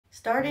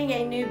Starting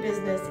a new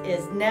business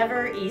is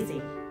never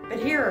easy, but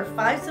here are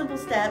 5 simple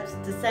steps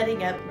to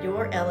setting up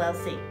your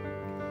LLC.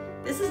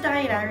 This is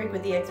Diane Eyrig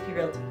with eXp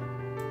Realty.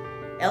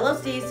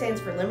 LLC stands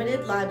for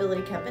Limited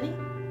Liability Company.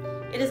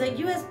 It is a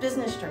U.S.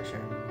 business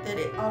structure that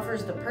it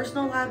offers the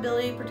personal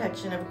liability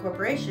protection of a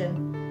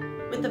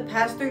corporation with the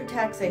pass-through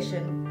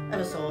taxation of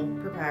a sole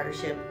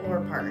proprietorship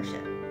or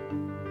partnership.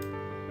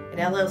 An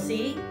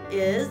LLC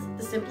is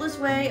the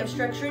simplest way of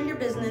structuring your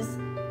business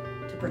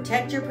to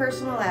protect your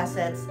personal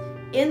assets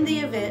in the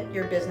event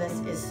your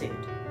business is sued.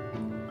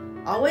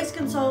 Always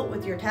consult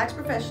with your tax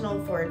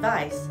professional for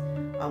advice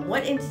on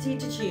what entity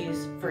to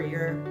choose for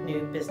your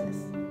new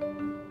business.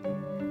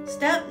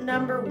 Step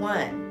number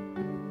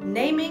 1,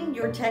 naming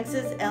your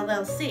Texas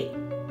LLC.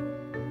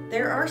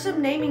 There are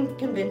some naming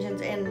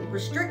conventions and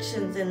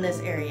restrictions in this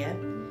area.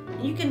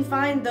 You can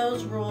find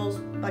those rules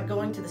by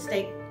going to the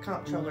state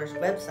comptroller's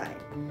website,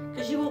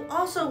 because you will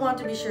also want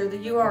to be sure the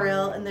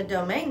URL and the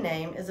domain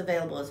name is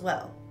available as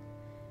well.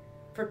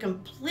 For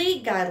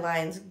complete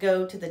guidelines,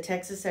 go to the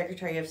Texas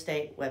Secretary of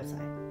State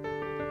website.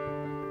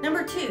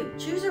 Number 2,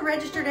 choose a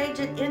registered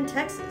agent in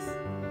Texas.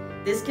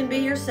 This can be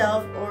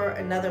yourself or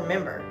another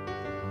member.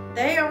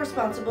 They are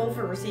responsible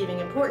for receiving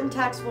important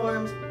tax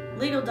forms,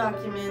 legal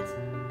documents,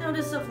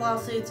 notice of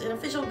lawsuits, and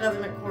official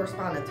government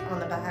correspondence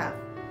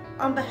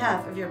on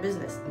behalf of your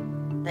business.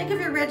 Think of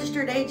your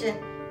registered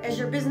agent as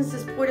your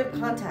business's point of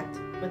contact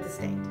with the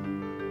state.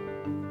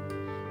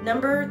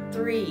 Number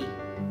 3,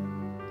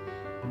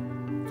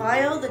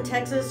 file the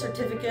Texas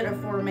Certificate of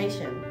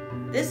Formation.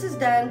 This is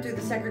done through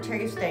the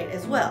Secretary of State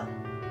as well.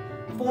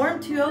 Form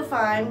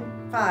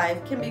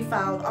 205 can be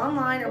filed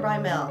online or by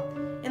mail,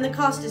 and the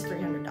cost is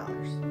 $300.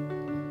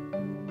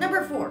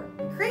 Number 4,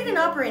 create an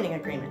operating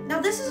agreement.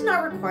 Now, this is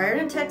not required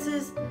in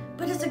Texas,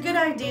 but it's a good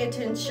idea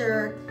to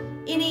ensure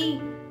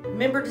any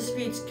member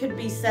disputes could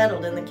be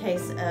settled in the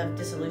case of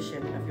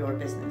dissolution of your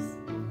business.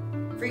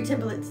 Free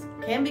templates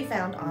can be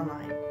found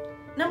online.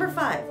 Number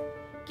 5,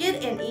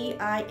 get an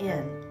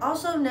EIN,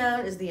 also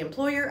known as the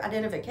Employer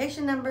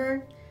Identification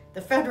Number,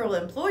 the Federal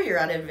Employer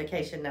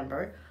Identification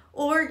Number,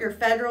 or your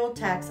Federal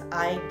Tax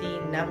ID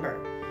number.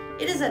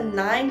 It is a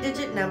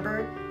 9-digit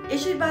number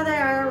issued by the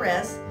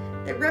IRS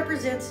that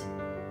represents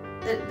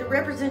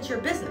your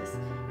business.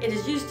 It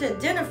is used to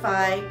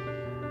identify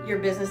your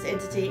business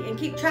entity and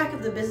keep track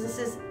of the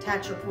business's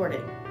tax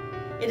reporting.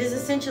 It is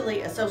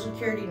essentially a social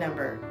security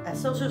number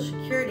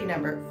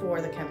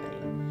for the company.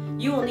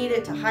 You will need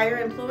it to hire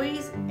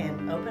employees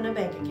and open a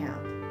bank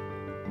account.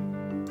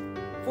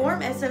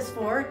 Form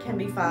SS4 can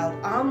be filed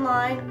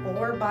online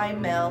or by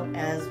mail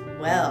as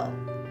well.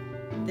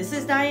 This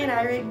is Diane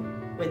Eyrig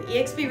with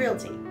eXp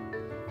Realty.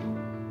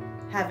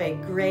 Have a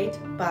great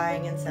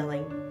buying and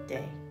selling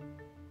day.